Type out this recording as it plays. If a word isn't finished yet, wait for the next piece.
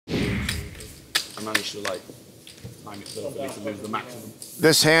managed to like time it perfectly to lose the maximum.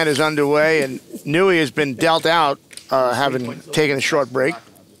 This hand is underway, and Newey has been dealt out, having taken a short break.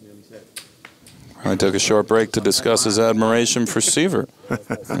 I took a short break to discuss his admiration for Seaver.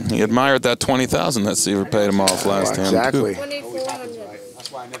 He admired that $20,000 that Seaver paid him off last time. Exactly.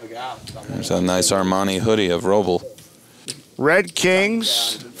 That's why I never get out. There's a nice Armani hoodie of Robl. Red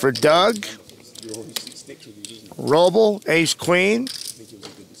Kings for Doug. Robl, Ace Queen.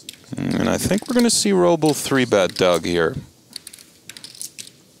 And I think we're going to see Robl 3-bet Doug here.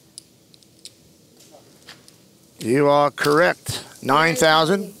 You are correct.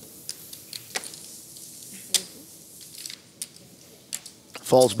 9,000.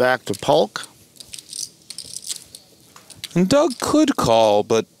 Falls back to Polk. And Doug could call,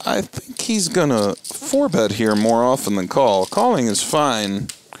 but I think he's going to 4-bet here more often than call. Calling is fine.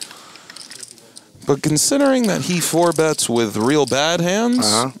 But considering that he 4-bets with real bad hands,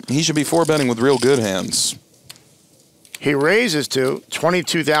 he should be 4-betting with real good hands. He raises to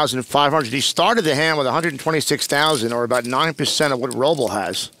 22,500. He started the hand with 126,000, or about 9% of what Robl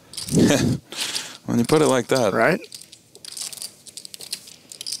has. When you put it like that. Right?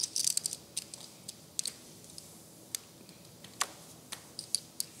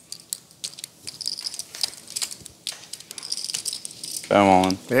 Come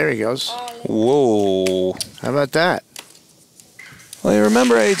on. There he goes. Whoa. How about that? Well, you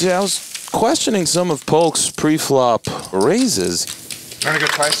remember, AJ, I was questioning some of Polk's pre-flop raises. Earn a good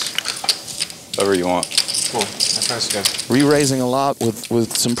price. Whatever you want. Cool. That price is good. Re-raising a lot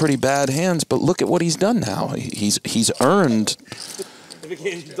with some pretty bad hands, but look at what he's done now. He's earned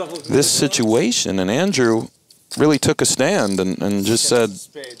this situation, and Andrew really took a stand and just said,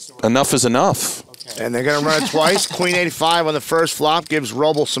 enough is enough. And they're going to run it twice. Queen 85 on the first flop gives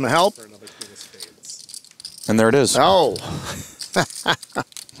Robl some help. And there it is. Oh.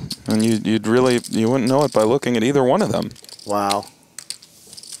 And you wouldn't know it by looking at either one of them. Wow.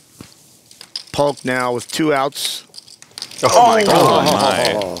 Polk now with 2 outs. Oh my God.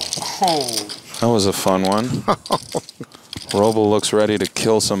 Oh. That was a fun one. Robl looks ready to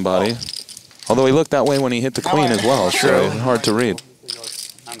kill somebody. Although he looked that way when he hit the queen as well. So hard to read.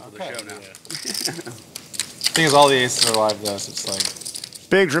 The thing is, all the aces are live though, so it's like...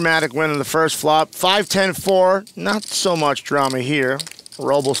 Big dramatic win in the first flop. 5-10-4. Not so much drama here.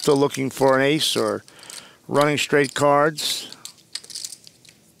 Robl still looking for an ace or running straight cards.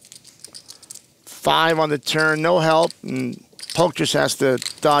 5 on the turn, no help, and Polk just has to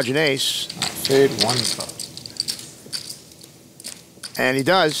dodge an ace. Fade 1 spot. And he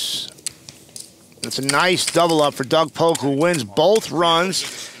does. It's a nice double up for Doug Polk, who wins both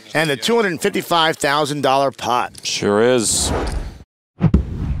runs and the $255,000 pot. Sure is.